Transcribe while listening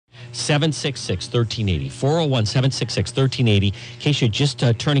766-1380. 401-766-1380. In case you're just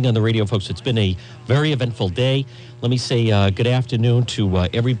turning on the radio, folks, it's been a very eventful day. Let me say good afternoon to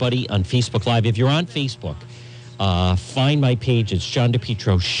everybody on Facebook Live. If you're on Facebook, find my page. It's John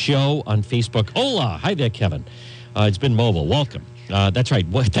DePietro Show on Facebook. Hola. Hi there, Kevin. It's been mobile. Welcome. That's right.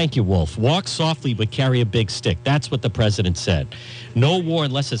 Well, thank you, Wolf. Walk softly, but carry a big stick. That's what the president said. No war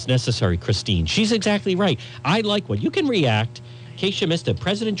unless it's necessary, Christine. She's exactly right. I like what you can react. In case you missed it,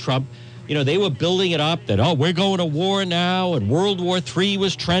 President Trump, they were building it up that, we're going to war now, and World War III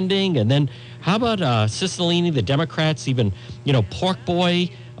was trending. And then how about Cicilline, the Democrats, even, Pork Boy,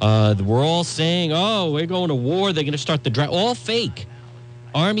 we're all saying, we're going to war. They're going to start the draft. All fake.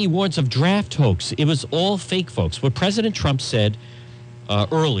 Army warns of draft hoax. It was all fake, folks. What President Trump said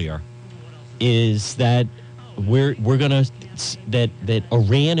earlier is that we're going to, that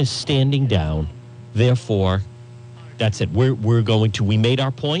Iran is standing down. Therefore, that's it. We made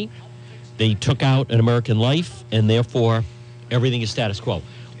our point. They took out an American life, and therefore, everything is status quo.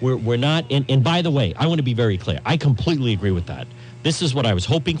 We're not, and by the way, I want to be very clear. I completely agree with that. This is what I was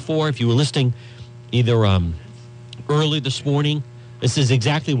hoping for. If you were listening either early this morning, this is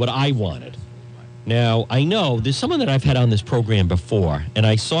exactly what I wanted. Now, I know there's someone that I've had on this program before, and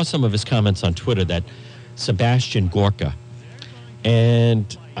I saw some of his comments on Twitter, that Sebastian Gorka.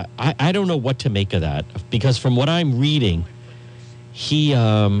 And I don't know what to make of that, because from what I'm reading, he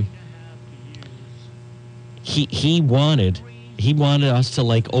wanted us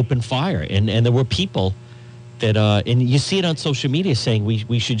to open fire, and there were people that and you see it on social media saying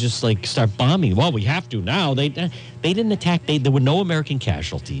we should just start bombing. Well, we have to now. They didn't attack. There were no American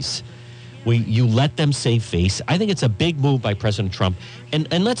casualties. You let them save face. I think it's a big move by President Trump.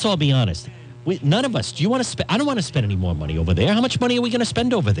 And let's all be honest. None of us. Do you want to spend? I don't want to spend any more money over there. How much money are we going to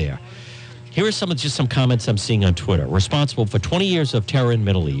spend over there? Here are some comments I'm seeing on Twitter. Responsible for 20 years of terror in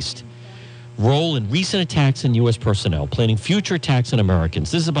Middle East. Role in recent attacks on U.S. personnel. Planning future attacks on Americans.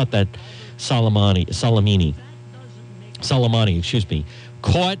 This is about that Soleimani,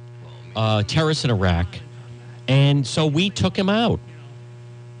 caught terrorists in Iraq. And so we took him out.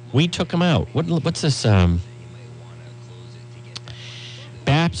 What's this?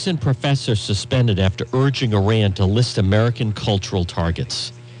 Babson professor suspended after urging Iran to list American cultural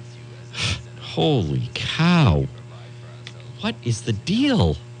targets. Holy cow. What is the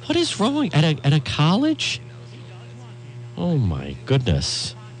deal? What is wrong at a college? Oh, my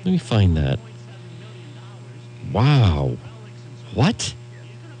goodness. Let me find that. Wow. What?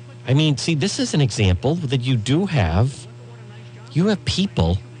 I mean, see, this is an example that you have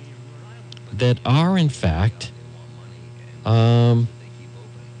people that are, in fact,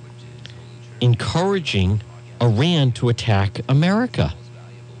 encouraging Iran to attack America.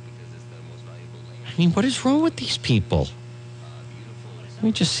 I mean, what is wrong with these people? Let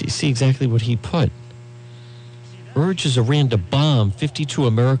me just see exactly what he put. Urges Iran to bomb 52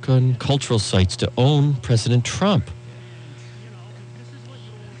 American cultural sites to own President Trump.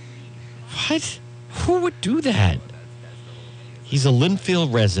 What? Who would do that? He's a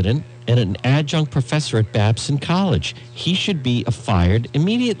Linfield resident and an adjunct professor at Babson College. He should be fired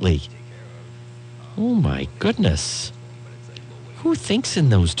immediately. Oh, my goodness. Who thinks in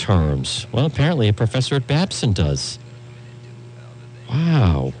those terms? Well, apparently a professor at Babson does.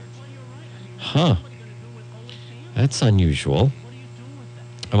 Wow. Huh. That's unusual.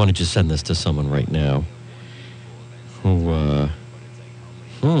 I want to just send this to someone right now who,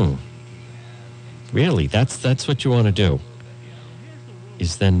 really, that's what you want to do,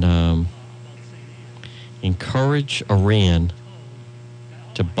 is then encourage Iran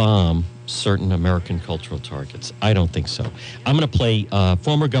to bomb certain American cultural targets. I don't think so. I'm going to play,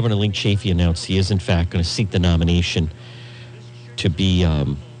 former Governor Link Chafee announced he is, in fact, going to seek the nomination to be,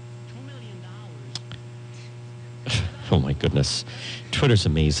 oh, my goodness. Twitter's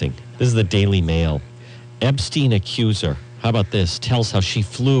amazing. This is the Daily Mail. Epstein accuser, how about this, tells how she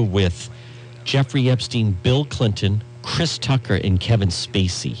flew with Jeffrey Epstein, Bill Clinton, Chris Tucker, and Kevin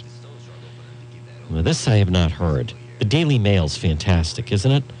Spacey. Well, this I have not heard. The Daily Mail's fantastic,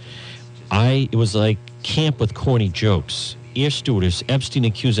 isn't it? It was like camp with corny jokes. Air stewardess, Epstein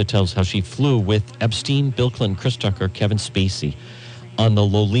accuser, tells how she flew with Epstein, Bill Clinton, Chris Tucker, Kevin Spacey on the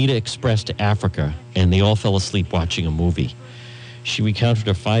Lolita Express to Africa, and they all fell asleep watching a movie. She recounted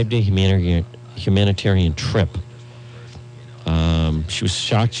her 5-day humanitarian trip. She was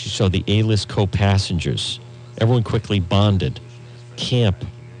shocked she saw the A-list co-passengers. Everyone quickly bonded. Camp,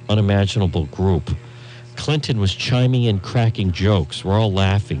 unimaginable group. Clinton was chiming in, cracking jokes. We're all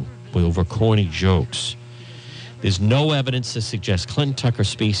laughing over corny jokes. There's no evidence to suggest Clinton, Tucker,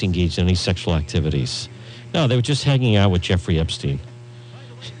 Spacey engaged in any sexual activities. No, they were just hanging out with Jeffrey Epstein.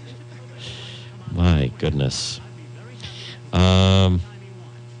 goodness. Dianne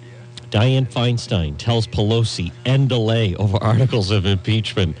Feinstein tells Pelosi, end delay over articles of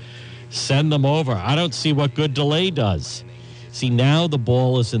impeachment. Send them over. I don't see what good delay does. See, now the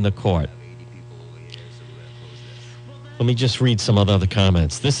ball is in the court. Let me just read some of the other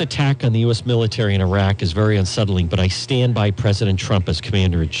comments. This attack on the U.S. military in Iraq is very unsettling, but I stand by President Trump as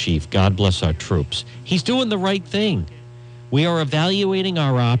commander-in-chief. God bless our troops. He's doing the right thing. We are evaluating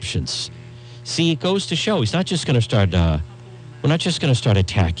our options. See, it goes to show he's not just going to start... we're not just going to start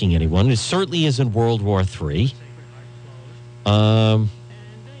attacking anyone. It certainly isn't World War III. Let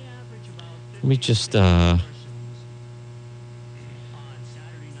me just...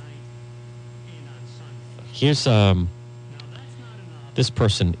 here's this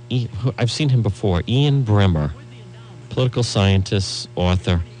person. I've seen him before. Ian Bremmer, political scientist,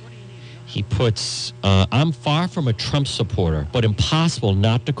 author. He puts, I'm far from a Trump supporter, but impossible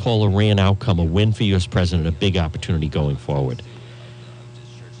not to call Iran outcome a win for U.S. president, a big opportunity going forward.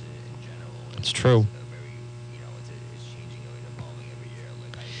 It's true.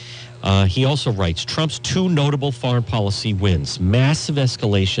 He also writes, Trump's two notable foreign policy wins, massive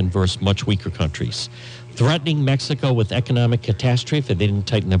escalation versus much weaker countries. Threatening Mexico with economic catastrophe if they didn't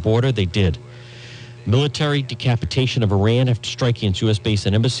tighten their border, they did. Military decapitation of Iran after striking its U.S. base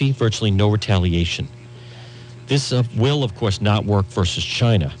and embassy, virtually no retaliation. This will, of course, not work versus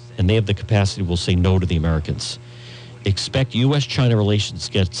China, and they have the capacity to say no to the Americans. Expect U.S.-China relations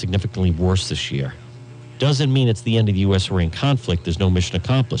to get significantly worse this year. Doesn't mean it's the end of the U.S.-Iran conflict. There's no mission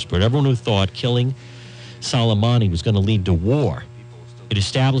accomplished. But everyone who thought killing Soleimani was going to lead to war, it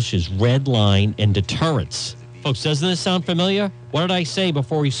establishes red line and deterrence. Folks, doesn't this sound familiar? What did I say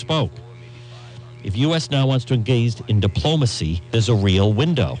before he spoke? If U.S. now wants to engage in diplomacy, there's a real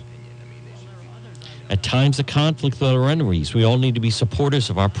window. At times of conflict with our enemies, we all need to be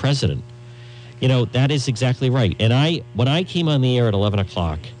supporters of our president. You know, that is exactly right. And when I came on the air at 11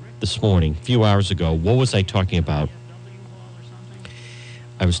 o'clock this morning, a few hours ago, what was I talking about?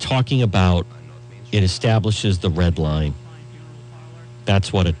 I was talking about it establishes the red line.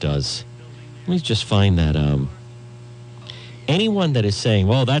 That's what it does. Let me just find that. Anyone that is saying,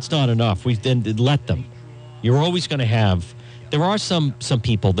 well, that's not enough, then let them. You're always going to have, there are some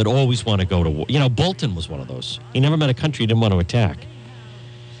people that always want to go to war. You know, Bolton was one of those. He never met a country he didn't want to attack.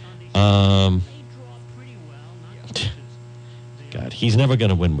 God, he's never going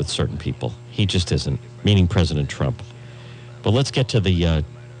to win with certain people. He just isn't, meaning President Trump. But let's get to the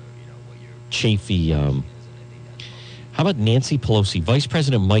Chafee. How about Nancy Pelosi? Vice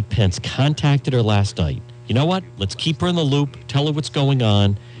President Mike Pence contacted her last night. You know what? Let's keep her in the loop, tell her what's going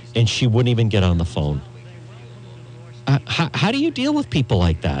on, and she wouldn't even get on the phone. How do you deal with people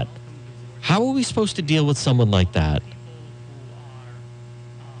like that? How are we supposed to deal with someone like that?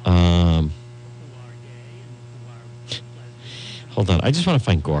 Hold on. I just want to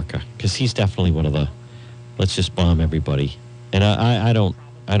find Gorka, because he's definitely one of the, let's just bomb everybody. And I don't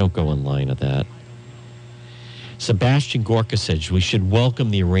go in line of that. Sebastian Gorka said we should welcome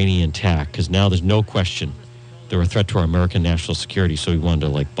the Iranian attack because now there's no question they're a threat to our American national security. So we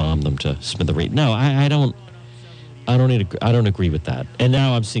wanted to bomb them to smithereens. No, I don't agree with that. And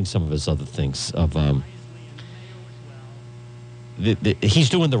now I'm seeing some of his other things of he's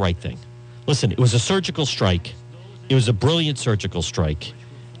doing the right thing. Listen, it was a surgical strike. It was a brilliant surgical strike,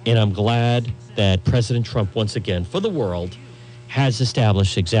 and I'm glad that President Trump once again for the world has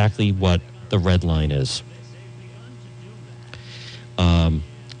established exactly what the red line is.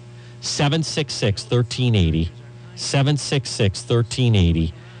 766-1380,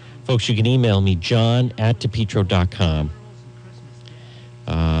 766-1380. Folks, you can email me, john@depetro.com.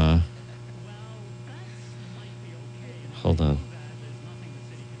 Hold on.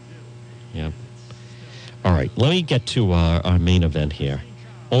 Yep. All right, let me get to our main event here,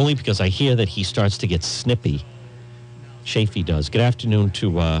 only because I hear that he starts to get snippy. Chafee does. Good afternoon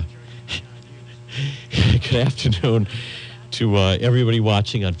to good afternoon to everybody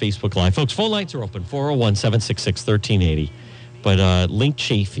watching on Facebook Live. Folks, phone lines are open, 401-766-1380. But Link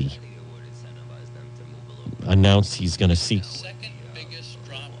Chafee announced he's going to seek... Second biggest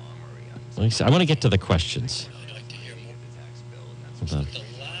drop. I want to get to the questions. I'd like to hear more. Hold on. The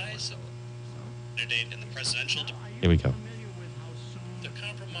lies of candidate in the presidential debate. Here we go. They're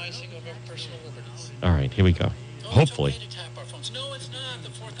compromising of our personal liberties. All right, here we go. Hopefully. It's okay to tap our phones. No, it's not.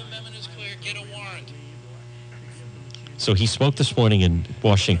 The Fourth Amendment is clear. Get a warrant. So he spoke this morning in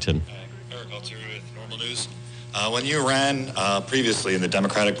Washington. Eric Alter with Normal News. When you ran previously in the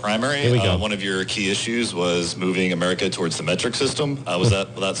Democratic primary, Here we go. One of your key issues was moving America towards the metric system. Will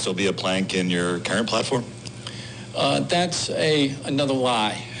that still be a plank in your current platform? That's another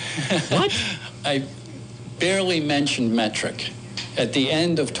lie. What? barely mentioned metric at the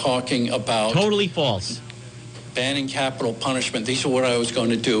end of talking about Totally false. banning capital punishment. These are what I was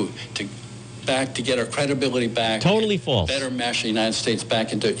going to do to get our credibility back. Totally false. Better mesh the United States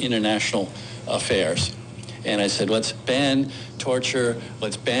back into international affairs. And I said, let's ban torture,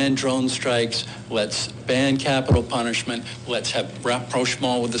 let's ban drone strikes, let's ban capital punishment, let's have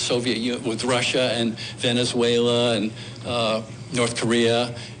rapprochement with the Soviet Union, with Russia and Venezuela and North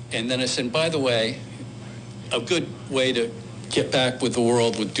Korea. And then I said, by the way, a good way to get back with the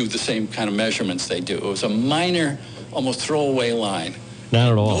world would do the same kind of measurements they do. It was a minor, almost throwaway line.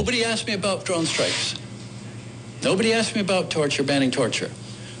 Not at all. Nobody asked me about drone strikes. Nobody asked me about torture, banning torture.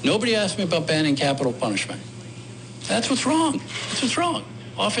 Nobody asked me about banning capital punishment. That's what's wrong. That's what's wrong.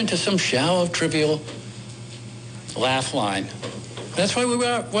 Off into some shallow, trivial laugh line. That's why we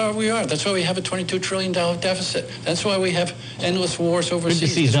are where we are. That's why we have a $22 trillion deficit. That's why we have endless wars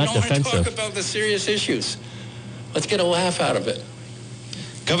overseas. he's not we don't want to defensive. talk about the serious issues. Let's get a laugh out of it.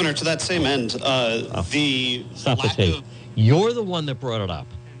 Governor, to that same end, the Stop the lack tape. of You're the one that brought it up.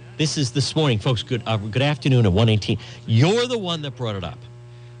 This is this morning, folks. Good afternoon at 1:18. You're the one that brought it up.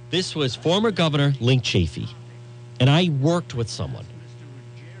 This was former Governor Link Chafee. And I worked with someone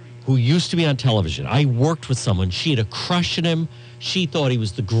who used to be on television. I worked with someone. She had a crush on him. She thought he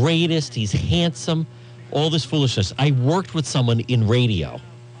was the greatest. He's handsome. All this foolishness. I worked with someone in radio.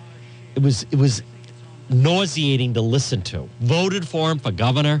 It was nauseating to listen to. Voted for him for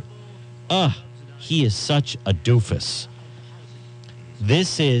governor. He is such a doofus.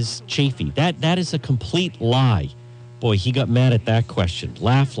 This is Chafee. That is a complete lie. Boy, he got mad at that question.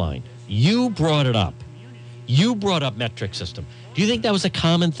 Laugh line. You brought it up. You brought up metric system. Do you think that was a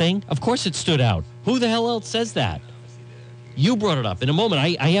common thing? Of course it stood out. Who the hell else says that? You brought it up. In a moment,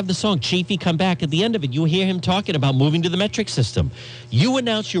 I have the song Chafee Come Back. At the end of it, you hear him talking about moving to the metric system. You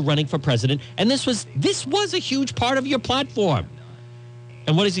announced you're running for president, and this was a huge part of your platform.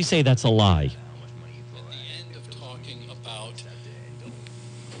 And what does he say? That's a lie. At the end of talking about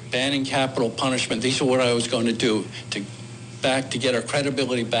banning capital punishment, these are what I was going to do to get our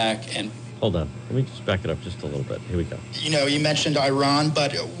credibility back. And Hold on. Let me just back it up just a little bit. Here we go. You know, you mentioned Iran,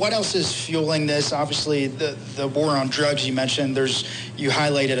 but what else is fueling this? Obviously, the war on drugs you mentioned, you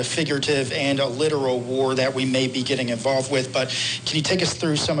highlighted a figurative and a literal war that we may be getting involved with, but can you take us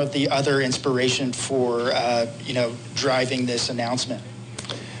through some of the other inspiration for, driving this announcement?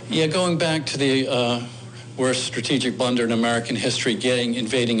 yeah, going back to the worst strategic blunder in American history,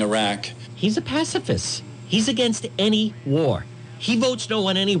 invading Iraq. He's a pacifist. He's against any war. He votes no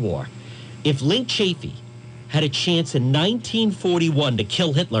on any war. If Link Chafee had a chance in 1941 to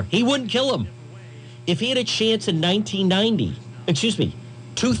kill Hitler, he wouldn't kill him. If he had a chance in 2000,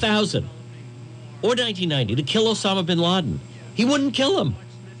 or 1990 to kill Osama bin Laden, he wouldn't kill him.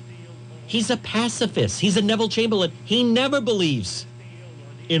 He's a pacifist. He's a Neville Chamberlain. He never believes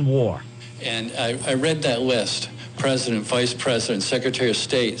in war. And I read that list. President, Vice President, Secretary of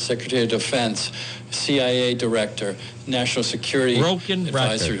State, Secretary of Defense, CIA Director, National Security Broken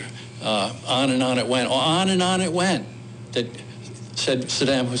Advisor. record. On and on it went. On and on it went. That said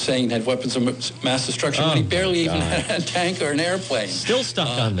Saddam Hussein had weapons of mass destruction when he barely even had a tank or an airplane. Still stuck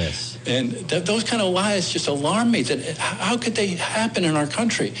on this. And those kind of lies just alarm me. That how could they happen in our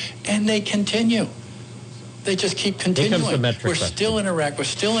country? And they continue. They just keep continuing. comes the metric We're question. still in Iraq. We're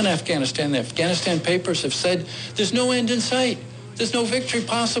still in Afghanistan. The Afghanistan papers have said there's no end in sight. There's no victory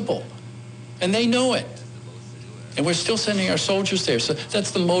possible. And they know it. And we're still sending our soldiers there. So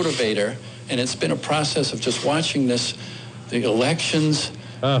that's the motivator. And it's been a process of just watching this, the elections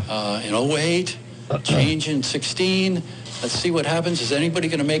in 08, change in 16. Let's see what happens. Is anybody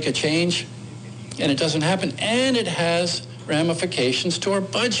going to make a change? And it doesn't happen. And it has ramifications to our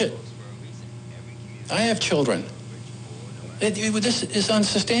budget. I have children. This is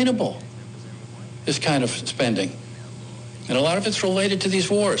unsustainable, this kind of spending. And a lot of it's related to these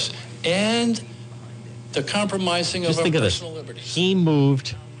wars and the compromising Just of think our of this. personal liberties. He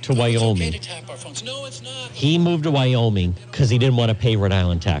moved to No, it's okay Wyoming. to tap our phones. No, it's not. He moved to Wyoming because he didn't want to pay Rhode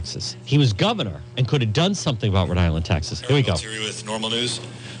Island taxes. He was governor and could have done something about Rhode Island taxes. Here we go. Terry with Normal News.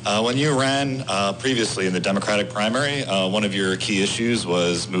 When you ran previously in the Democratic primary, one of your key issues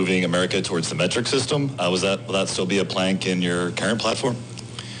was moving America towards the metric system. Will that still be a plank in your current platform?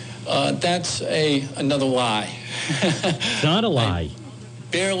 That's another lie. It's not a lie.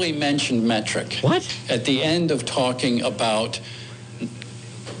 Barely mentioned metric. What? At the end of talking about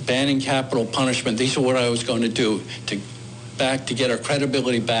banning capital punishment, these are what I was going to do to get our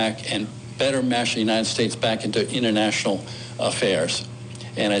credibility back and better mesh the United States back into international affairs.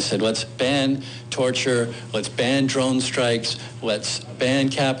 And I said, let's ban torture, let's ban drone strikes, let's ban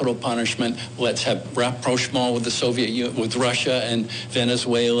capital punishment, let's have rapprochement with the Soviet Union, with Russia and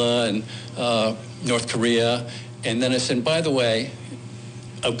Venezuela and North Korea. And then I said, by the way,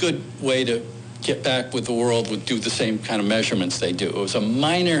 a good way to get back with the world would do the same kind of measurements they do. It was a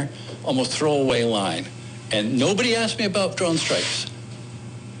minor, almost throwaway line. And nobody asked me about drone strikes.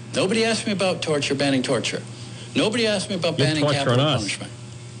 Nobody asked me about torture, banning torture. Nobody asked me about banning capital punishment.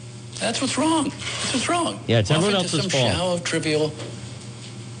 That's what's wrong. That's what's wrong. Yeah, it's everyone else's fault. Some shallow, trivial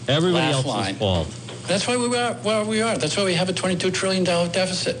Everybody else's line. fault. That's why we are where we are. That's why we have a $22 trillion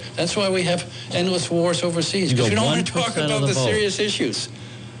deficit. That's why we have endless wars overseas. Because we don't want to talk about the serious issues.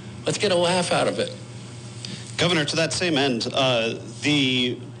 Let's get a laugh out of it. Governor, to that same end,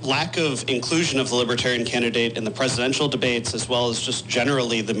 the lack of inclusion of the Libertarian candidate in the presidential debates, as well as just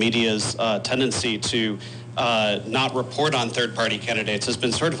generally the media's tendency to not report on third-party candidates, has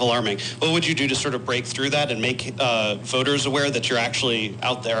been sort of alarming. What would you do to sort of break through that and make voters aware that you're actually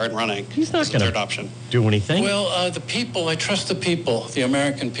out there and running? He's not going to do anything. Well, the people, I trust the people, the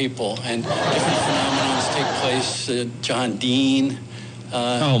American people, and different phenomena take place. John Dean,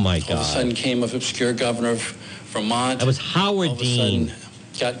 oh my God! All of a sudden came an obscure governor of Vermont. That was Howard Dean.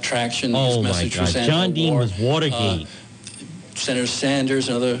 Got traction. Oh my God! John Dean was Watergate. Senator Sanders,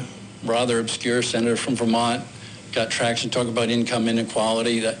 another rather obscure senator from Vermont, got traction talking about income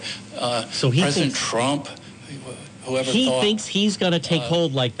inequality. So President Trump, whoever he thought, thinks he's going to take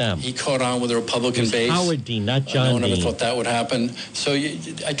hold like them. He caught on with the Republican base. Howard Dean, not John No one Dean. ever thought that would happen. So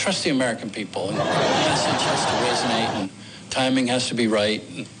I trust the American people, and the message has to resonate, and timing has to be right,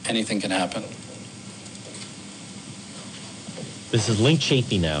 and anything can happen. This is Link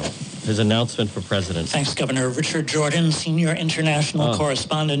Chafee now. His announcement for president. Thanks, Governor. Richard Jordan, senior international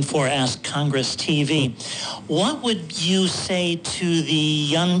correspondent for Ask Congress TV. What would you say to the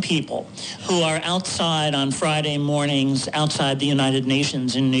young people who are outside on Friday mornings, outside the United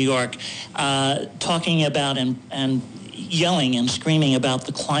Nations in New York, talking about and yelling and screaming about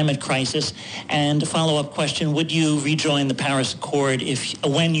the climate crisis? And a follow-up question, would you rejoin the Paris Accord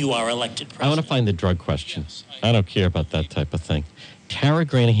when you are elected president? I want to find the drug question. I don't care about that type of thing. Tara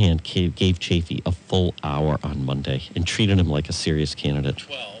Granahan gave Chafee a full hour on Monday and treated him like a serious candidate.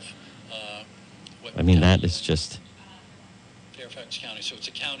 12. I mean, that is just... Fairfax County. So it's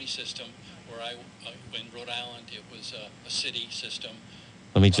a county system where in Rhode Island, it was a city system.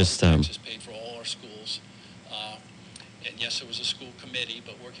 Let me just... Texas paid for all our schools. And yes, it was a school committee,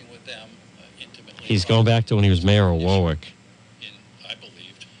 but working with them intimately. He's going back to when he was mayor of Warwick. I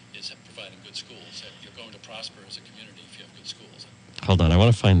believed, is providing good schools. You're going to prosper as a community if you have good schools. Hold on, I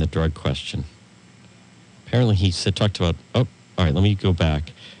want to find the drug question. Apparently he talked about... Oh, all right, let me go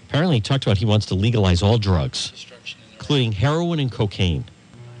back. Apparently he talked about he wants to legalize all drugs, including heroin and cocaine.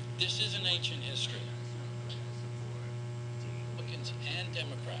 This is an ancient history. Republicans and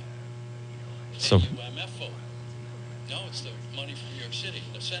Democrat. So... UMF vote. No, it's the money from New York City.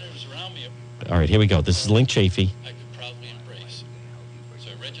 The senators around me... All right, here we go. This is Link Chafee. I could proudly embrace.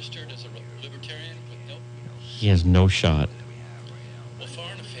 So I registered as a libertarian with no... He has no shot. Well,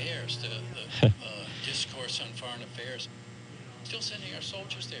 foreign affairs, the discourse on foreign affairs, still sending our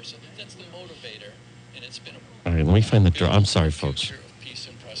soldiers there. So that's the motivator, and it's been a... All right, let me find the drug. I'm sorry, folks. ...of peace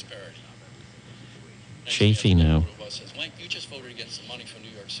and prosperity. Chafee now. Says, Link, you just voted against the money from New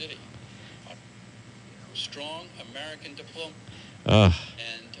York City. Strong American diplomat.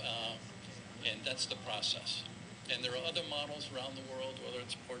 And that's the process. And there are other models around the world, whether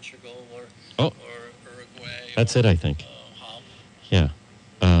it's Portugal or Uruguay. That's it, I think. Yeah.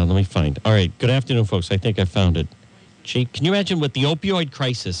 Let me find. All right. Good afternoon, folks. I think I found it. Can you imagine with the opioid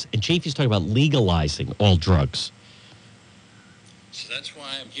crisis, and Chafee's talking about legalizing all drugs. So that's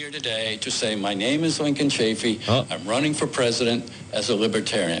why I'm here today to say my name is Lincoln Chafee. I'm running for president as a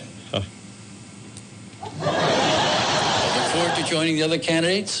libertarian. I look forward to joining the other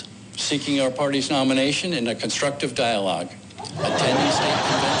candidates, seeking our party's nomination in a constructive dialogue, attending state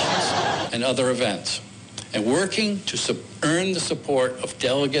conventions and other events, and working to earn the support of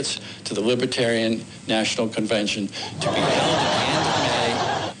delegates to the Libertarian National Convention to be held at the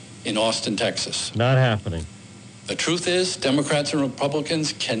end of May in Austin, Texas. Not happening. The truth is, Democrats and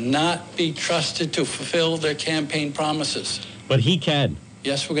Republicans cannot be trusted to fulfill their campaign promises. But he can.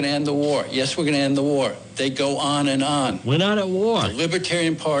 Yes, we're going to end the war. Yes, we're going to end the war. They go on and on. We're not at war. The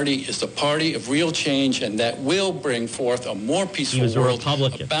Libertarian Party is the party of real change, and that will bring forth a more peaceful world,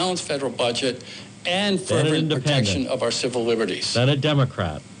 a balanced federal budget, and fervent protection of our civil liberties. Then a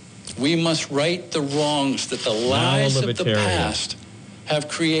Democrat. We must right the wrongs that the lies of the past have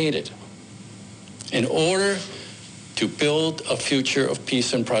created in order to build a future of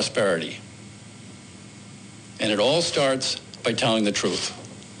peace and prosperity. And it all starts by telling the truth.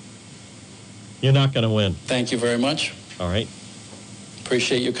 You're not going to win. Thank you very much. All right.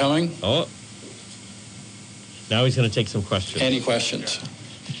 Appreciate you coming. Oh. Now he's going to take some questions. Any questions?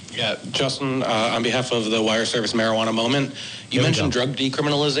 Yeah, Justin, on behalf of the Wire Service Marijuana Moment, you mentioned drug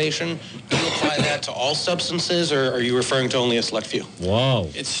decriminalization. Do you apply that to all substances, or are you referring to only a select few?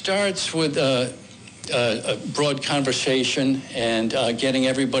 Whoa. It starts with a broad conversation and getting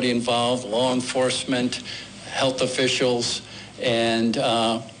everybody involved, law enforcement, health officials, and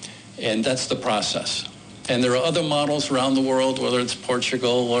that's the process. And there are other models around the world, whether it's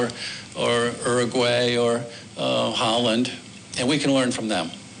Portugal or Uruguay or Holland, and we can learn from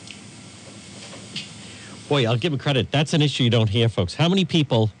them. Boy, I'll give him credit. That's an issue you don't hear, folks. How many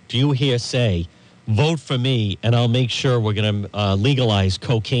people do you hear say, vote for me and I'll make sure we're going to legalize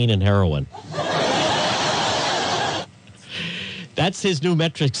cocaine and heroin? That's his new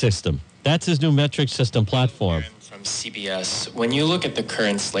metric system. That's his new metric system platform. From CBS, when you look at the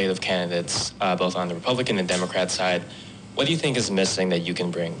current slate of candidates, both on the Republican and Democrat side, what do you think is missing that you can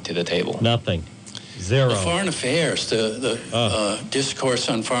bring to the table? Nothing. Zero. The foreign affairs, the discourse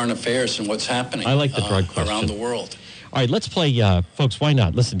on foreign affairs and what's happening I like the drug question. Around the world. All right, let's play, folks, why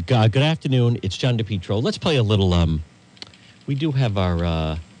not? Listen, good afternoon. It's John DePietro. Let's play a little, we do have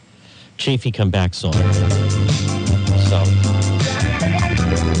our Chafee Come Back song. So.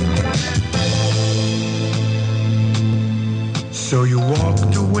 So you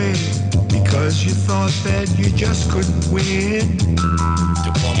walked away because you thought that you just couldn't win.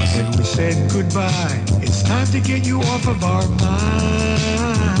 Diplomacy. And we said goodbye. It's time to get you off of our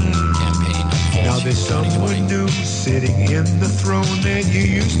mind. Campaign. Now there's someone new sitting in the throne that you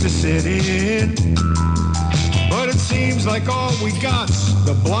used to sit in. But it seems like all we got's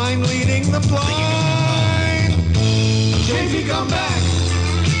the blind leading the blind. Chafee, come back.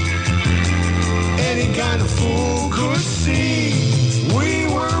 Any kind of fool could see we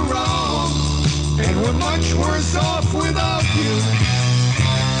were wrong, and we're much worse off without you.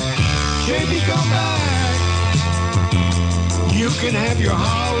 Chafee, come back. You can have your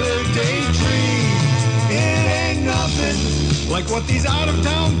holiday tree. It ain't nothing like what these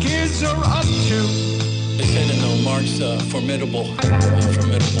out-of-town kids are up to. They say that no marks formidable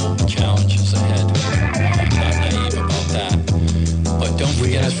challenges ahead. Not naive about that. But don't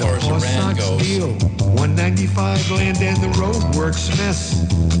forget, as far as Iran goes, deal, 195 land and the roadworks mess.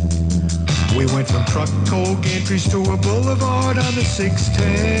 We went from truck toll gantries to a boulevard on the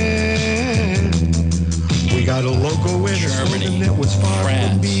 610. We got a local in Germany, that was far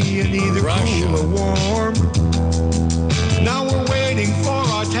France, from being either Russia. cool or warm. Now we're waiting for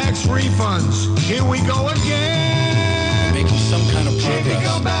our tax refunds. Here we go again. making some kind of Chafee,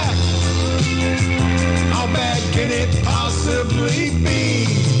 come progress. back. How bad can it possibly be?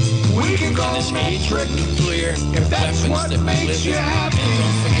 We can go In this age metric of nuclear if that's weapons what that we makes live you in. happy. And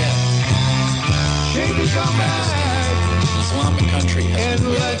don't forget, Chafee, come back. Islamic country has And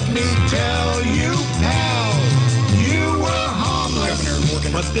let me tell you, pal, you were harmless. Governor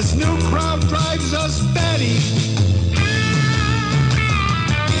Morgan. But this new crowd drives us batty.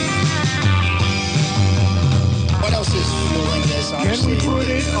 What else is fueling this? Obviously, Can we put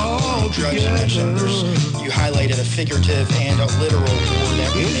it all drugs you mentioned. You highlighted a figurative and a literal war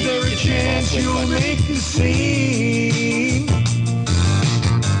that we Is may there be a getting chance involved you'll with. make the scene?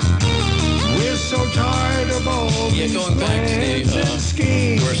 We're so tired of all Yeah, these going back to plans and the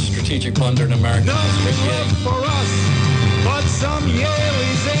schemes. worst strategic blunder in American Nothing history. left for us but some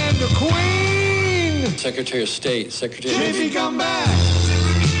Yaleys and a queen. Secretary of State, Secretary Chafee, come back.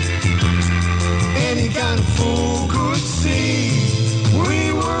 Any kind of fool could see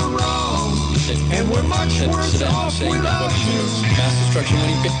we were wrong, and we're much worse Saddam off Hussein without weapons you. of mass destruction when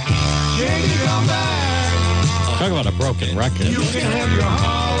he Chafee, come back. Talk about a broken record. You can have your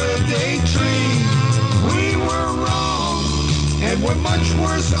holiday tree. We were wrong, and we're much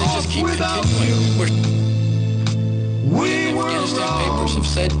worse They off just keep without continuing. you. We were Afghanistan papers wrong, have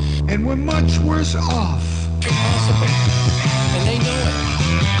said and we're much worse off. impossible. And they know it.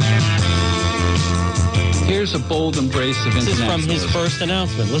 Here's a bold embrace of This is from his internationalism. first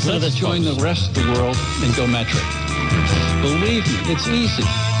announcement. Listen to Let's this, join folks. the rest of the world and go metric. Believe me, it's easy.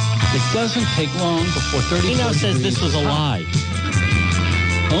 It doesn't take long before 30. He now says this was a lie.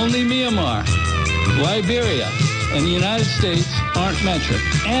 Only Myanmar, Liberia, and the United States aren't metric,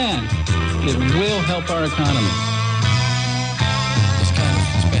 and it will help our economy. This kind of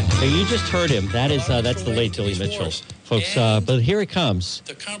spending. Now, you just heard him. That's the late Billy Mitchell, folks. But here it comes.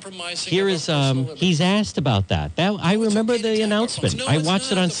 Here is he's asked about that. I remember the announcement. I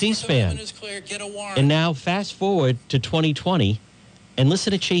watched it on C-SPAN. And now fast forward to 2020, and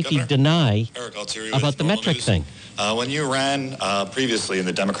listen to Chafee deny about the metric thing. When you ran previously in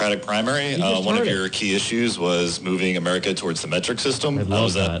the Democratic primary, one of your key issues was moving America towards the metric system. Will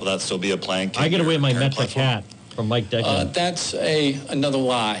that still be a plank? I got to wear my metric hat from Mike Degnan. That's another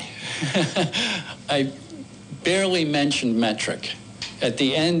lie. I barely mentioned metric. At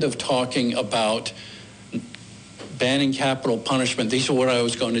the end of talking about banning capital punishment, these are what I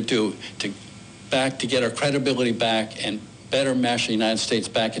was going to do to get our credibility back and better mash the United States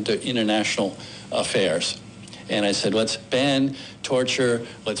back into international affairs. And I said, let's ban torture,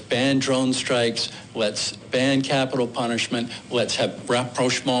 let's ban drone strikes, let's ban capital punishment, let's have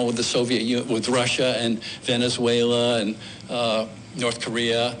rapprochement with the Soviet Union, with Russia and Venezuela and North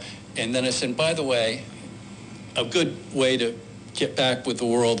Korea. And then I said, by the way, a good way to get back with the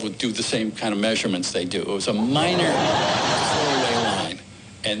world would do the same kind of measurements they do. It was a minor throwaway line.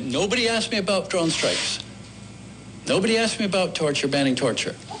 And nobody asked me about drone strikes. Nobody asked me about banning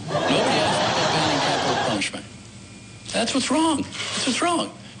torture. Nobody asked me about banning capital punishment. That's what's wrong. That's what's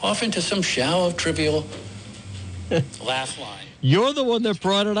wrong. Off into some shallow, trivial laugh line. You're the one that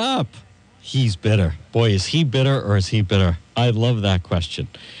brought it up. He's bitter. Boy, is he bitter or is he bitter? I love that question.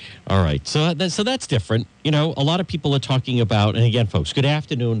 All right. So that's different. You know, a lot of people are talking about, and again, folks, good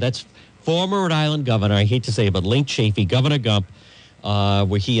afternoon. That's former Rhode Island governor, I hate to say it, but Link Chafee, Governor Gump,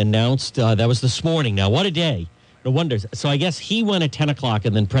 where he announced, that was this morning. Now, what a day. No wonder. So I guess he went at 10 o'clock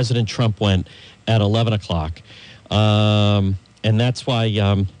and then President Trump went at 11 o'clock. And that's why,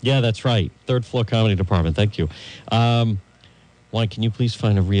 yeah, that's right. Third floor comedy department. Thank you. Juan, can you please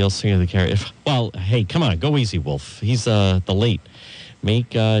find a real singer of the carrier? Well, hey, come on. Go easy, Wolf. He's the late. Make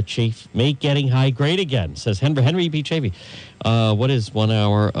getting high great again, says Henry B. Chafee. What is 1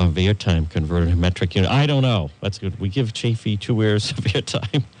 hour of airtime converted to metric unit? I don't know. That's good. We give Chafee 2 hours of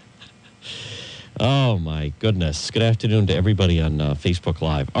airtime. Oh, my goodness. Good afternoon to everybody on Facebook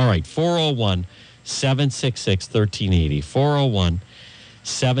Live. All right, 401-766-1380.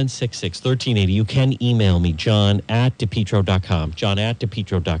 401-766-1380. You can email me, john@depetro.com.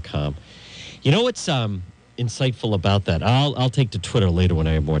 john@depetro.com. You know what's insightful about that? I'll take to Twitter later when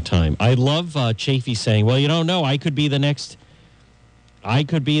I have more time. I love Chafee saying, well, you don't know, I could be the next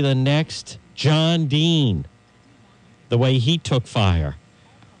John Dean, the way he took fire.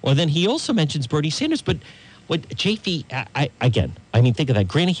 Well, then he also mentions Bernie Sanders, but what Chafee, think of that.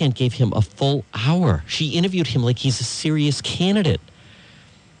 Granahan gave him a full hour. She interviewed him like he's a serious candidate.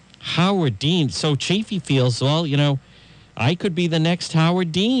 Howard Dean. So Chafee feels, well, you know, I could be the next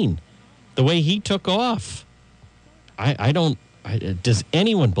Howard Dean, the way he took off. I don't, does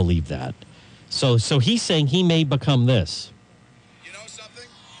anyone believe that? So he's saying he may become this. You know something?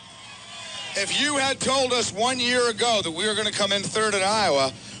 If you had told us 1 year ago that we were going to come in third in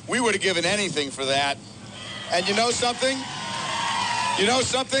Iowa, we would have given anything for that. And you know something?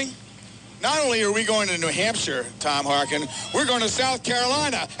 Not only are we going to New Hampshire, Tom Harkin, we're going to South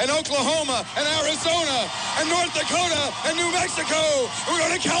Carolina and Oklahoma and Arizona and North Dakota and New Mexico. We're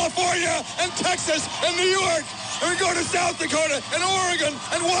going to California and Texas and New York. And we're going to South Dakota and Oregon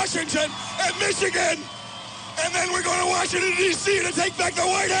and Washington and Michigan. And then we're going to Washington, D.C. to take back the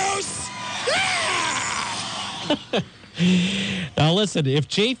White House. Yeah! Now, listen, if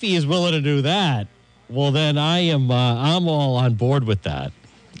Chafee is willing to do that, well, then I'm all on board with that.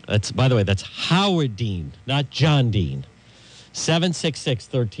 That's, by the way, that's Howard Dean, not John Dean.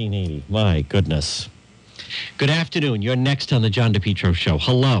 766-1380. My goodness. Good afternoon. You're next on the John DePetro Show.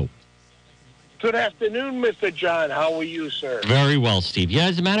 Hello. Good afternoon, Mr. John. How are you, sir? Very well, Steve. Yeah,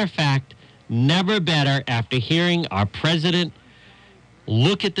 as a matter of fact, never better after hearing our president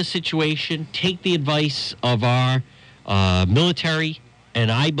look at the situation, take the advice of our military,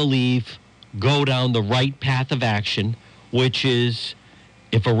 and I believe go down the right path of action, which is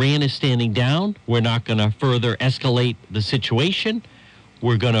if Iran is standing down, we're not going to further escalate the situation.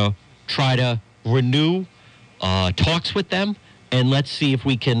 We're going to try to renew talks with them, and let's see if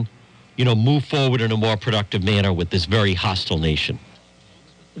we can, move forward in a more productive manner with this very hostile nation.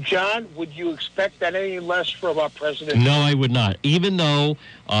 John, would you expect that any less from our president? No, I would not. Even though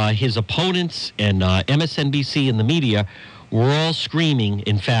his opponents and MSNBC and the media were all screaming,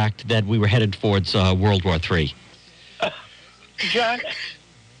 in fact, that we were headed towards World War III. John,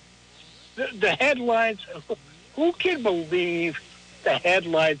 the headlines, who can believe the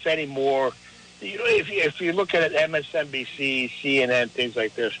headlines anymore? If you look at it, MSNBC, CNN, things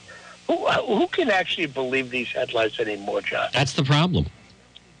like this, who can actually believe these headlines anymore, John? That's the problem.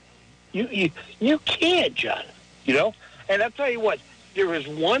 You can't, John. You know? And I'll tell you what, there is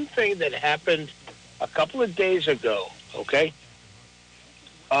one thing that happened a couple of days ago, okay?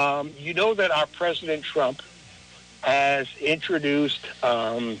 You know that our President Trump has introduced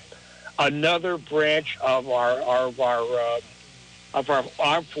another branch of our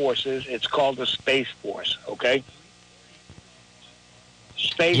armed forces. It's called the Space Force, okay?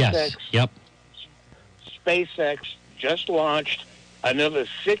 SpaceX. Yes. Yep. SpaceX just launched another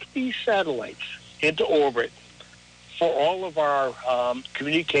 60 satellites into orbit for all of our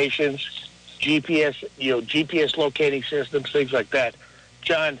communications, GPS locating systems, things like that.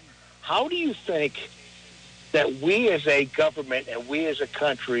 John, how do you think that we as a government and we as a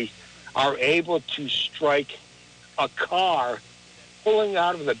country are able to strike a car pulling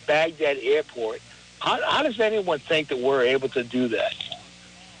out of the Baghdad airport? How does anyone think that we're able to do that?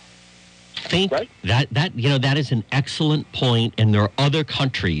 Think that is an excellent point, and there are other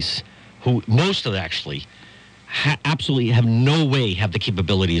countries who, most of them actually, absolutely have no way have the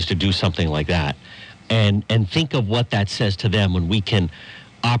capabilities to do something like that. And think of what that says to them when we can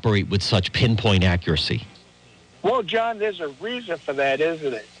operate with such pinpoint accuracy. Well, John, there's a reason for that,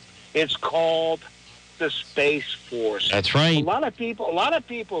 isn't it? It's called the Space Force. That's right. A lot of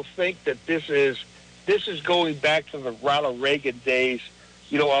people think that this is going back to the Ronald Reagan days,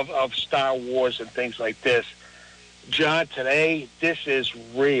 of Star Wars and things like this. John, today, this is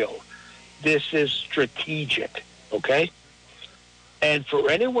real. This is strategic, okay? And for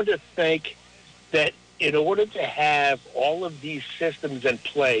anyone to think that in order to have all of these systems in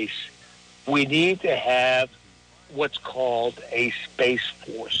place, we need to have what's called a Space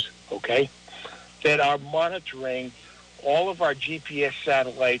Force, okay? That are monitoring all of our GPS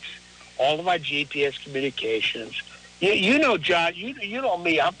satellites, all of our GPS communications. You know, John, you know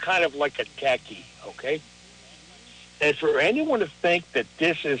me, I'm kind of like a techie, okay? And for anyone to think that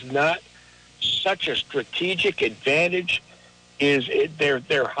this is not such a strategic advantage,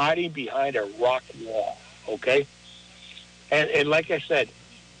 they're hiding behind a rock wall, okay? And like I said,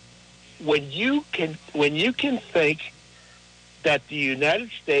 when you can think that the United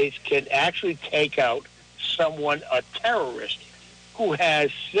States can actually take out someone, a terrorist, who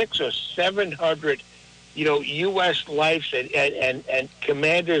has 600 or 700, U.S. lives and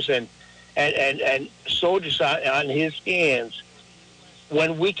commanders and soldiers on his hands,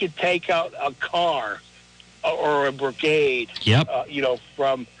 when we could take out a car or a brigade, yep.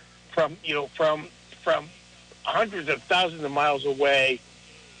 From hundreds of thousands of miles away.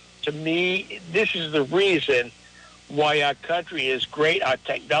 To me, this is the reason why our country is great, our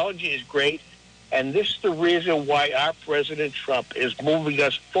technology is great, and this is the reason why our President Trump is moving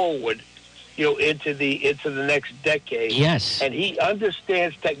us forward, into the next decade. Yes. And he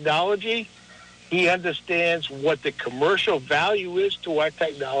understands technology. He understands what the commercial value is to our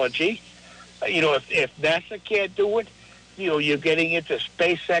technology. If NASA can't do it, you're getting into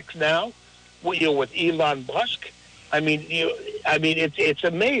SpaceX now, with Elon Musk. It's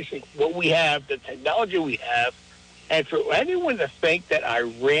amazing what we have, the technology we have, and for anyone to think that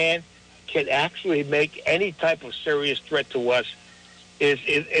Iran can actually make any type of serious threat to us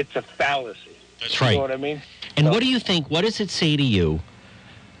it's a fallacy. That's right. You know what I mean? And what do you think? What does it say to you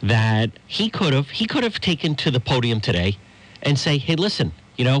that he could have taken to the podium today and say, "Hey, listen,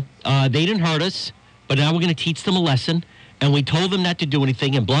 they didn't hurt us, but now we're going to teach them a lesson, and we told them not to do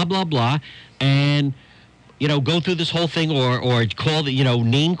anything, and blah blah blah," and go through this whole thing or call the,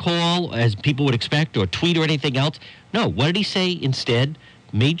 name call as people would expect or tweet or anything else. No, what did he say instead?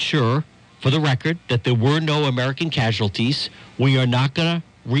 Made sure, for the record, that there were no American casualties. We are not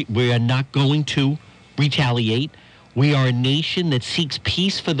going to retaliate. We are a nation that seeks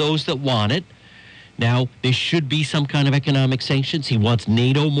peace for those that want it. Now, there should be some kind of economic sanctions. He wants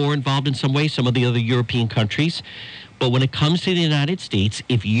NATO more involved in some way, some of the other European countries. But when it comes to the United States,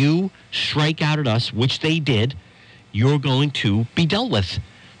 if you strike out at us, which they did, you're going to be dealt with.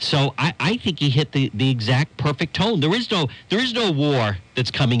 So I think he hit the exact perfect tone. There is no war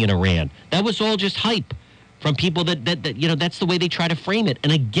that's coming in Iran. That was all just hype from people that that's the way they try to frame it.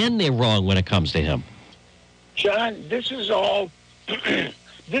 And again, they're wrong when it comes to him. John, this is all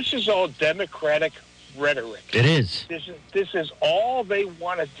Democratic rhetoric. It is. This is all they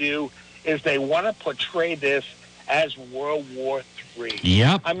want to do is they want to portray this as World War III.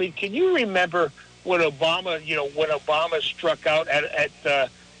 Yep. I mean, can you remember when Obama struck out at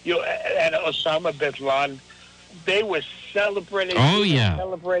Osama bin Laden? They were celebrating. Oh, yeah.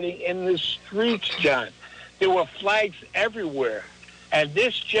 Celebrating in the streets, John. There were flags everywhere. And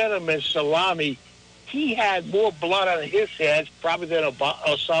this gentleman, Salami, he had more blood on his hands probably than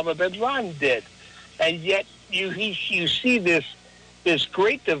Osama bin Laden did. And yet you see this this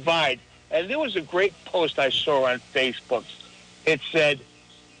great divide. And there was a great post I saw on Facebook. It said,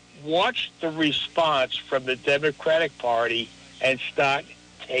 watch the response from the Democratic Party and start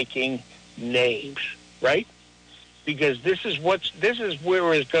taking names, right? Because this is what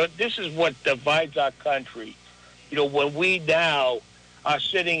divides our country. When we now are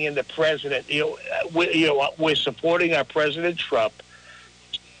sitting in the president, we're supporting our President Trump,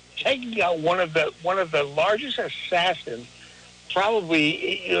 taking out one of the largest assassins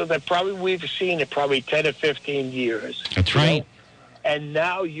that we've seen in probably 10 or 15 years. That's right. And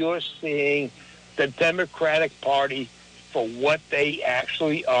now you're seeing the Democratic Party for what they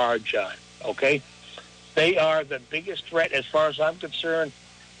actually are, John, okay? They are the biggest threat, as far as I'm concerned.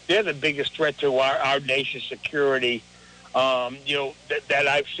 They're the biggest threat to our nation's security, that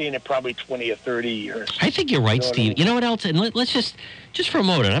I've seen in probably 20 or 30 years. I think you're right, Steve. You know what else? And let's just for a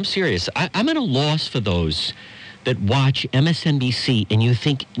moment, I'm serious. I'm at a loss for those that watch MSNBC and you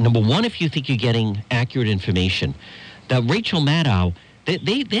think, number one, if you think you're getting accurate information, that Rachel Maddow,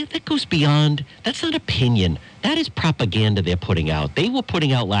 that goes beyond, that's not opinion. That is propaganda they're putting out. They were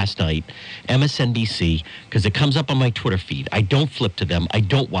putting out last night, MSNBC, because it comes up on my Twitter feed. I don't flip to them. I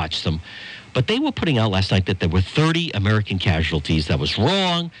don't watch them. But they were putting out last night that there were 30 American casualties. That was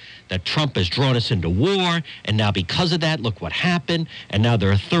wrong, that Trump has drawn us into war, and now because of that, look what happened, and now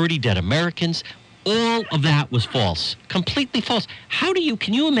there are 30 dead Americans. All of that was false, completely false.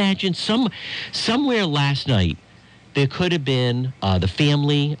 Can you imagine somewhere last night, there could have been the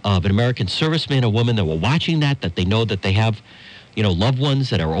family of an American serviceman or woman that were watching that they know that they have, loved ones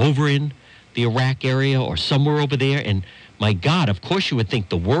that are over in the Iraq area or somewhere over there. And my God, of course you would think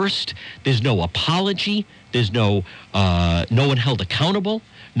the worst. There's no apology. There's no one held accountable.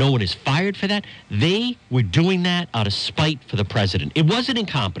 No one is fired for that. They were doing that out of spite for the president. It wasn't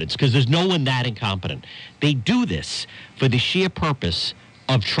incompetence, because there's no one that incompetent. They do this for the sheer purpose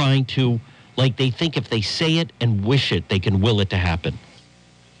of trying to, they think if they say it and wish it, they can will it to happen.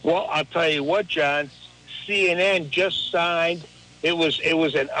 Well, I'll tell you what, John. CNN just signed. It was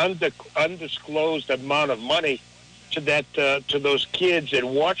an undisclosed amount of money to those kids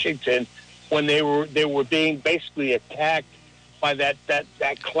in Washington when they were being basically attacked by that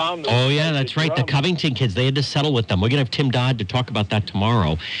clown. Oh, yeah, that's right. The Covington kids, they had to settle with them. We're going to have Tim Dodd to talk about that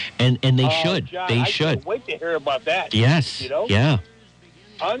tomorrow. And they should. John, they I should. can't wait to hear about that. Yes. Yeah.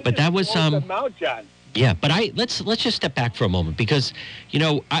 But that was amount, John. Yeah, but let's just step back for a moment, because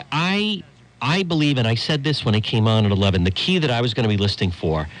I believe, and I said this when I came on at 11, the key that I was going to be listening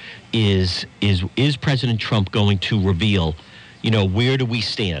for is President Trump going to reveal, where do we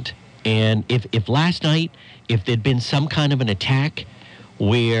stand? And if last night, if there'd been some kind of an attack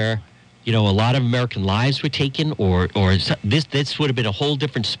where, a lot of American lives were taken, or this would have been a whole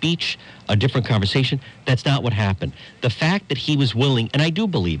different speech, a different conversation. That's not what happened. The fact that he was willing, and I do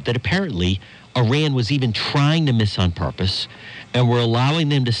believe that apparently Iran was even trying to miss on purpose, and we're allowing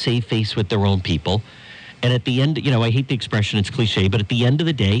them to save face with their own people. And at the end, I hate the expression, it's cliche, but at the end of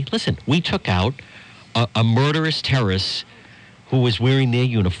the day, listen, we took out a murderous terrorist who was wearing their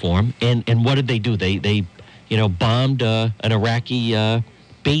uniform, and what did they do? They bombed an Iraqi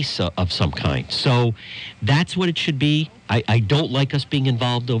base of some kind. So that's what it should be. I don't like us being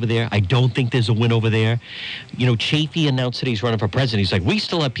involved over there. I don't think there's a win over there. Chafee announced that he's running for president. He's like, we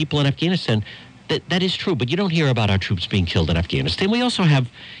still have people in Afghanistan. That is true, but you don't hear about our troops being killed in Afghanistan. We also have,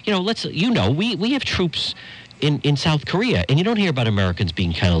 we have troops in South Korea, and you don't hear about Americans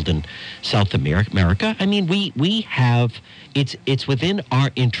being killed in South America. I mean, we have, it's within our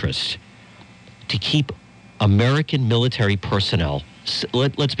interest to keep American military personnel,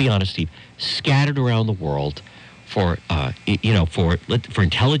 let's be honest, Steve, scattered around the world for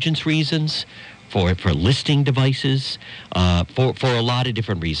intelligence reasons, for listing devices, for a lot of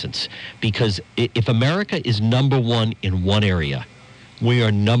different reasons. Because if America is number one in one area, we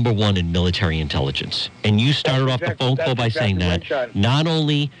are number one in military intelligence. And you started off the phone call by saying that. Not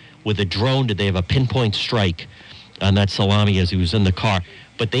only with a drone did they have a pinpoint strike on that Salami as he was in the car,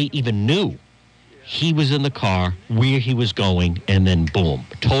 but they even knew he was in the car, where he was going, and then boom,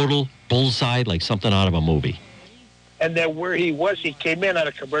 total bullseye, like something out of a movie. And then where he was, he came in on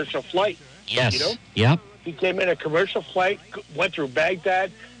a commercial flight. Yes. Yep. He came in a commercial flight, went through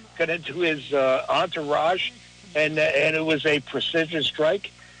Baghdad, got into his entourage, and it was a precision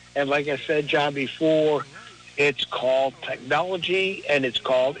strike. And like I said, John, before, it's called technology and it's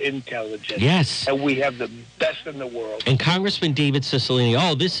called intelligence. Yes. And we have the best in the world. And Congressman David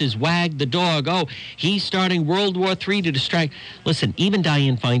Cicilline, this is Wag the dog. He's starting World War III to distract. Listen, even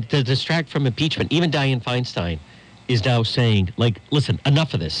to distract from impeachment, even Dianne Feinstein is now saying, listen,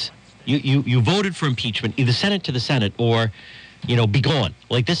 enough of this. You voted for impeachment, either send it to the Senate or be gone.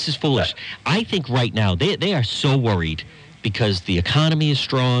 Like, this is foolish. I think right now they are so worried because the economy is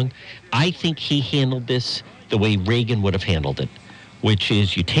strong. I think he handled this the way Reagan would have handled it, which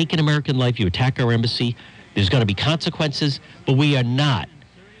is you take an American life, you attack our embassy, there's going to be consequences, but we are not,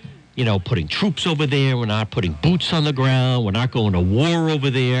 putting troops over there. We're not putting boots on the ground. We're not going to war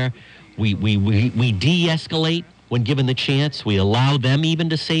over there. We de-escalate when given the chance. We allow them even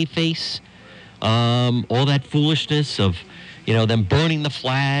to save face. All that foolishness of, them burning the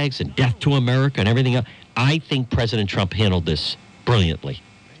flags and death to America and everything else. I think President Trump handled this brilliantly.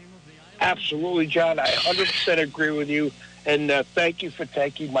 Absolutely, John. I 100% agree with you. And thank you for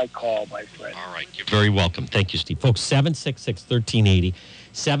taking my call, my friend. All right. You're very welcome. Thank you, Steve. Folks, 766-1380.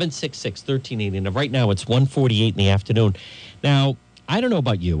 766-1380. Now, right now, it's 1:48 in the afternoon. Now, I don't know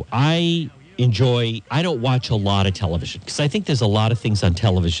about you. I don't watch a lot of television because I think there's a lot of things on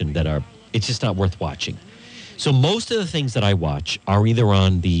television that it's just not worth watching. So most of the things that I watch are either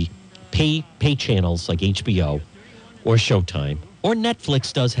on the pay channels like HBO or Showtime, or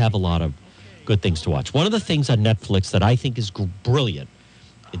Netflix does have a lot of good things to watch. One of the things on Netflix that I think is brilliant,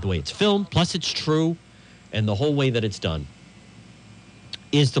 the way it's filmed, plus it's true, and the whole way that it's done,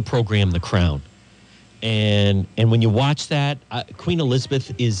 is the program The Crown. And when you watch that, Queen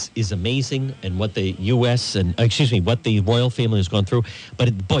Elizabeth is amazing, and what the what the royal family has gone through.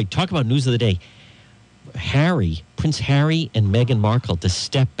 But boy, talk about news of the day. Prince Harry and Meghan Markle to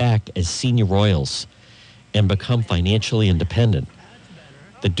step back as senior royals and become financially independent.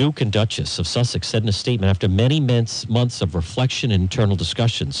 The Duke and Duchess of Sussex said in a statement, after many months of reflection and internal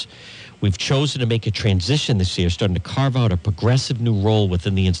discussions, we've chosen to make a transition this year, starting to carve out a progressive new role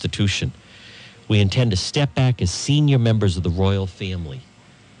within the institution. We intend to step back as senior members of the royal family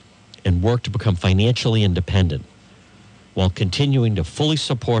and work to become financially independent while continuing to fully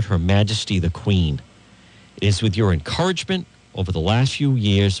support Her Majesty the Queen. It is with your encouragement over the last few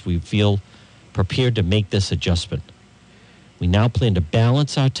years we feel prepared to make this adjustment. We now plan to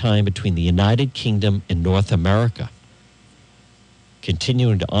balance our time between the United Kingdom and North America,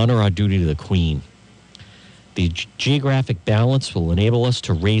 continuing to honor our duty to the Queen. The geographic balance will enable us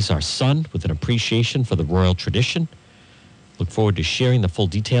to raise our son with an appreciation for the royal tradition. Look forward to sharing the full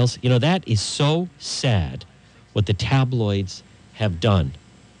details. That is so sad what the tabloids have done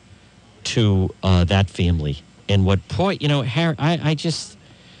to that family. And what Harry,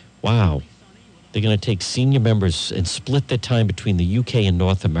 wow. They're going to take senior members and split their time between the UK and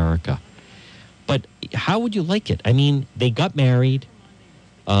North America. But how would you like it? I mean, they got married.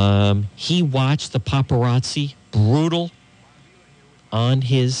 He watched the paparazzi, brutal on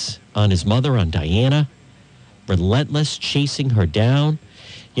his mother, on Diana, relentless, chasing her down.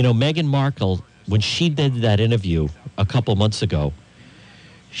 Meghan Markle, when she did that interview a couple months ago,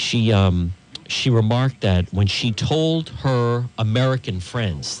 she remarked that when she told her American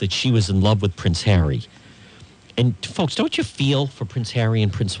friends that she was in love with Prince Harry, and folks, don't you feel for Prince Harry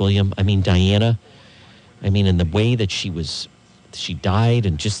and Prince William? I mean, Diana, in the way that she died,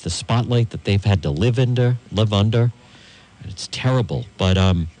 and just the spotlight that they've had to live under. It's terrible. But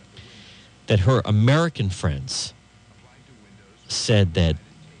that her American friends said that,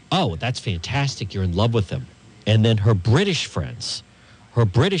 oh, that's fantastic, you're in love with him. And then her British friends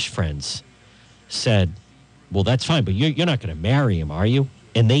said, well, that's fine, but you're not going to marry him, are you?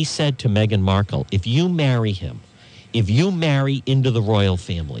 And they said to Meghan Markle, if you marry him, if you marry into the royal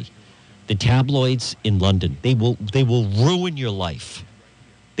family, the tabloids in London, they will ruin your life.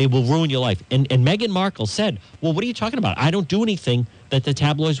 They will ruin your life. And Meghan Markle said, well, what are you talking about? I don't do anything that the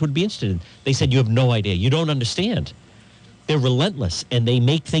tabloids would be interested in. They said, you have no idea. You don't understand. They're relentless, and they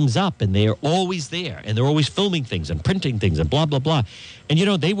make things up, and they're always there, and they're always filming things and printing things and blah, blah, blah. And,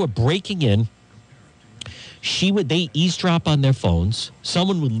 they were breaking in. They eavesdrop on their phones.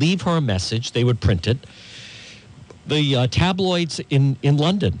 Someone would leave her a message. They would print it. The tabloids in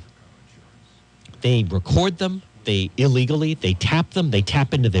London, they record them. They illegally, they tap them. They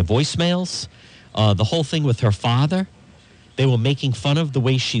tap into their voicemails. The whole thing with her father, they were making fun of the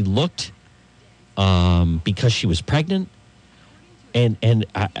way she looked because she was pregnant. And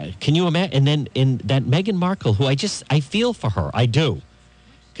can you imagine? And then in that Meghan Markle, who I feel for her. I do.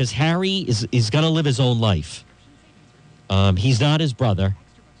 Because Harry is going to live his own life. He's not his brother.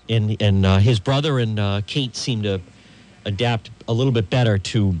 And his brother and Kate seem to adapt a little bit better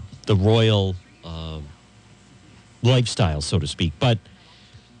to the royal lifestyle, so to speak. But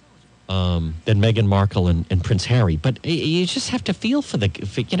than Meghan Markle and Prince Harry. But you just have to feel for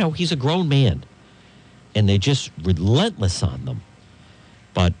he's a grown man. And they're just relentless on them.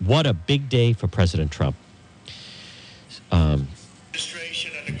 But what a big day for President Trump.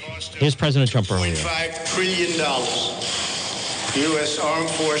 Here's President Trump earlier. $2.5 trillion. U.S. armed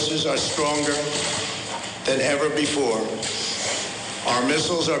forces are stronger than ever before. Our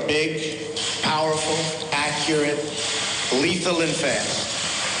missiles are big, powerful, accurate, lethal, and fast.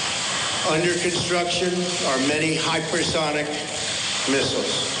 Under construction are many hypersonic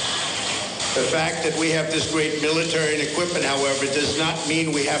missiles. The fact that we have this great military and equipment, however, does not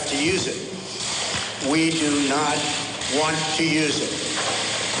mean we have to use it. We do not want to use it.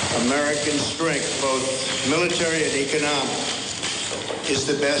 American strength, both military and economic, is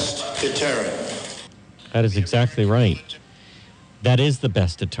the best deterrent. That is exactly right. That is the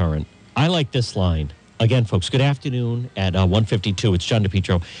best deterrent. I like this line. Again, folks, good afternoon at 1:52. It's John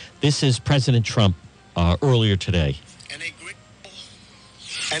DePietro. This is President Trump earlier today.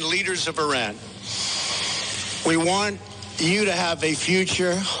 And leaders of Iran, we want you to have a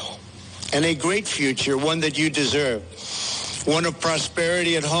future, and a great future, one that you deserve. One of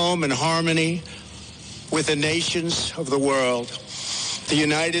prosperity at home and harmony with the nations of the world. The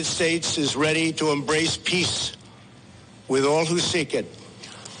United States is ready to embrace peace with all who seek it.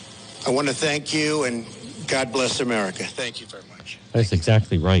 I want to thank you, and God bless America. Thank you very much. That's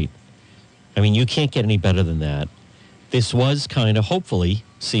exactly right. I mean, you can't get any better than that. This was kind of, hopefully,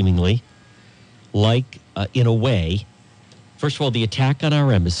 seemingly, like, in a way, first of all, the attack on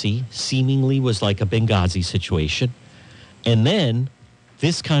our embassy seemingly was like a Benghazi situation. And then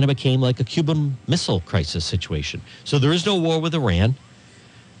this kind of became like a Cuban Missile Crisis situation. So there is no war with Iran.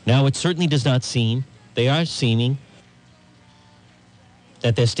 Now, it certainly does not seem, they are seeming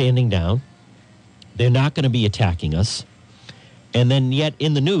that they're standing down. They're not going to be attacking us. And then yet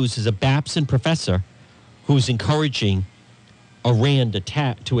in the news is a Babson professor who's encouraging Iran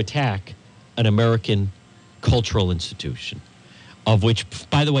to attack an American cultural institution, of which,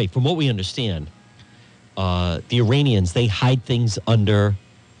 by the way, from what we understand, the Iranians, they hide things under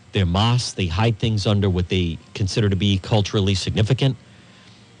their mosques. They hide things under what they consider to be culturally significant.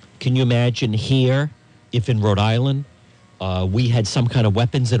 Can you imagine here if in Rhode Island we had some kind of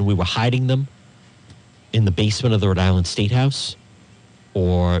weapons and we were hiding them in the basement of the Rhode Island State House,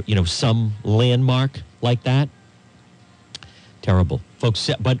 or, you know, some landmark like that? Terrible, folks.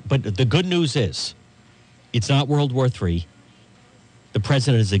 But the good news is it's not World War III. The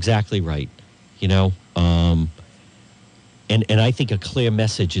president is exactly right, you know. And I think a clear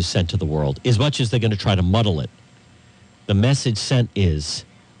message is sent to the world. As much as they're going to try to muddle it, the message sent is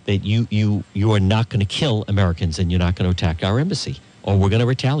that you are not going to kill Americans and you're not going to attack our embassy, or we're going to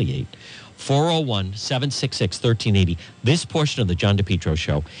retaliate. 401-766-1380. This portion of the John DePietro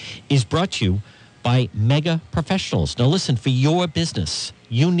Show is brought to you by Mega Professionals. Now listen, for your business,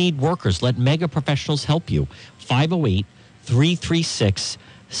 you need workers. Let Mega Professionals help you. 508-336-7801.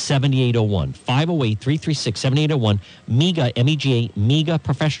 508-336-7801. MEGA, M-E-G-A, Mega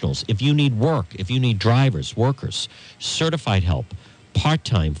Professionals. If you need work, if you need drivers, workers, certified help,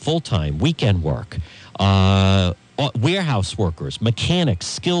 part-time, full-time, weekend work, warehouse workers, mechanics,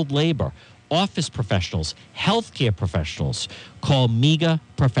 skilled labor, office professionals, healthcare professionals. Call MEGA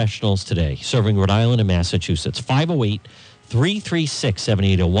Professionals today, serving Rhode Island and Massachusetts.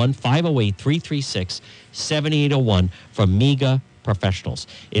 508-336-7801. 508-336-7801 from MEGA Professionals.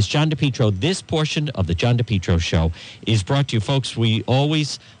 It's John DePietro. This portion of the John DePietro Show is brought to you, folks. We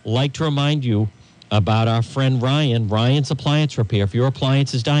always like to remind you about our friend Ryan. Ryan's Appliance Repair. If your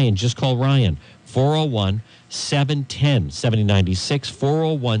appliance is dying, just call Ryan.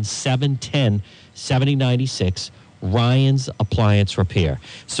 401-710-7096. 401-710-7096. Ryan's Appliance Repair.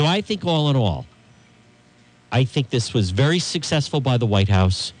 So I think all in all, I think this was very successful by the White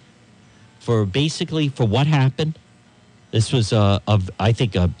House for what happened. This was, I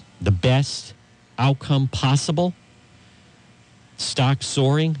think, the best outcome possible. Stock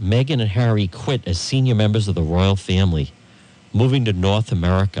soaring. Meghan and Harry quit as senior members of the royal family, moving to North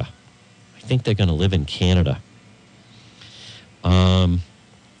America. I think they're going to live in Canada. But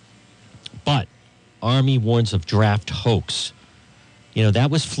Army warns of draft hoax. You know, that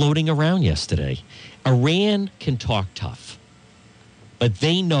was floating around yesterday. Iran can talk tough, but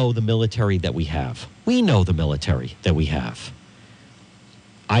they know the military that we have. We know the military that we have.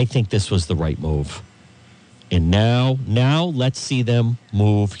 I think this was the right move. And now let's see them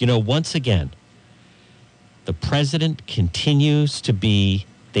move. You know, once again, the president continues to be,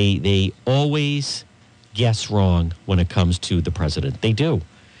 they always guess wrong when it comes to the president. They do.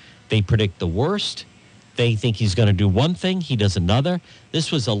 They predict the worst. They think he's going to do one thing, he does another.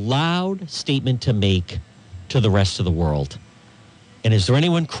 This was a loud statement to make to the rest of the world. And is there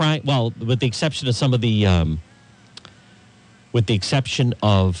anyone crying? Well, with the exception of some of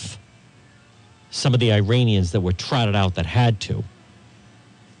the Iranians that were trotted out that had to.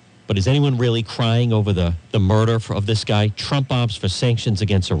 But is anyone really crying over the murder of this guy? Trump opts for sanctions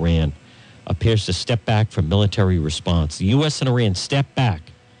against Iran. Appears to step back from military response. The U.S. and Iran step back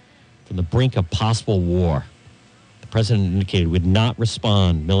from the brink of possible war. The president indicated would not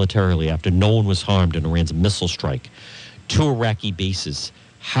respond militarily after no one was harmed in Iran's missile strike. 2 Iraqi bases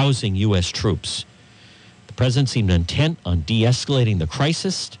housing U.S. troops. The president seemed intent on de-escalating the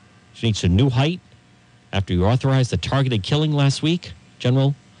crisis. She reached a new height after he authorized the targeted killing last week.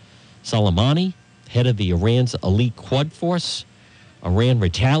 General Soleimani, head of the Iran's elite Quds force. Iran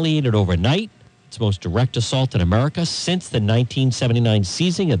retaliated overnight, its most direct assault in America since the 1979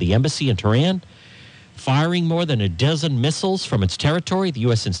 seizing of the embassy in Tehran, firing more than a dozen missiles from its territory, the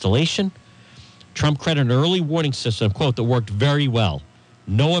U.S. installation. Trump credited an early warning system, quote, that worked very well.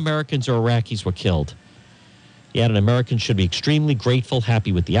 No Americans or Iraqis were killed. He added Americans should be extremely grateful,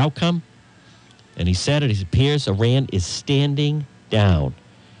 happy with the outcome. And he said it appears Iran is standing down.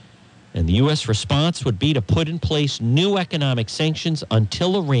 And the U.S. response would be to put in place new economic sanctions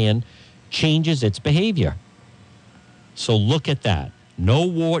until Iran changes its behavior. So look at that. No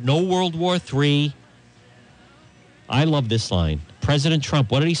war, no World War III. I love this line. President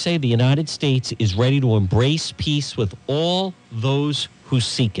Trump, what did he say? The United States is ready to embrace peace with all those who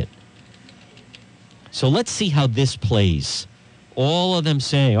seek it. So let's see how this plays. All of them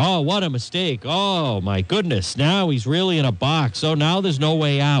saying, oh, what a mistake. Oh, my goodness. Now he's really in a box. Oh, now there's no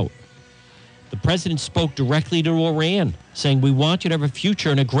way out. The president spoke directly to Iran, saying, we want you to have a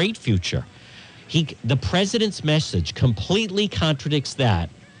future and a great future. The president's message completely contradicts that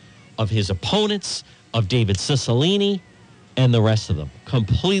of his opponents, of David Cicilline, and the rest of them.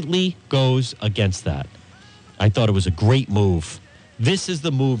 Completely goes against that. I thought it was a great move. This is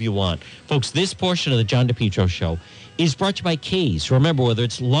the move you want. Folks, this portion of the John DePietro Show is brought to you by K's. Remember, whether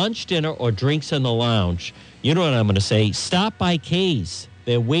it's lunch, dinner, or drinks in the lounge, you know what I'm going to say. Stop by K's.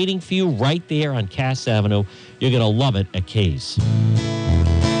 They're waiting for you right there on Cass Avenue. You're going to love it at K's.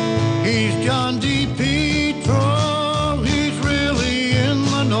 He's John DePietro. He's really in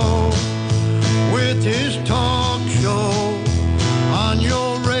the know with his talk show on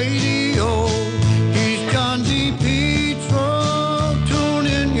your radio. He's John DePietro. Tune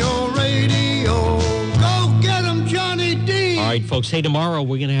in your radio. Go get him, Johnny D. All right, folks. Hey, tomorrow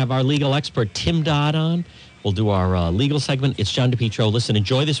we're going to have our legal expert, Tim Dodd, on. We'll do our legal segment. It's John DePietro. Listen,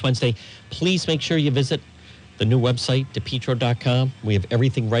 enjoy this Wednesday. Please make sure you visit the new website, DePietro.com. We have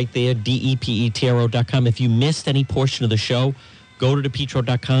everything right there, DEPETRO.com. If you missed any portion of the show, go to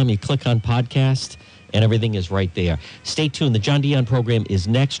DePietro.com. You click on podcast, and everything is right there. Stay tuned. The John Dion program is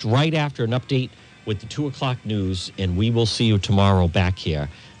next, right after an update with the 2 o'clock news, and we will see you tomorrow back here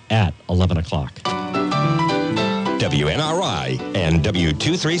at 11 o'clock. WNRI and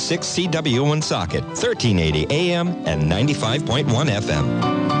W236CW Woonsocket, 1380 AM and 95.1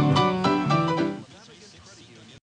 FM.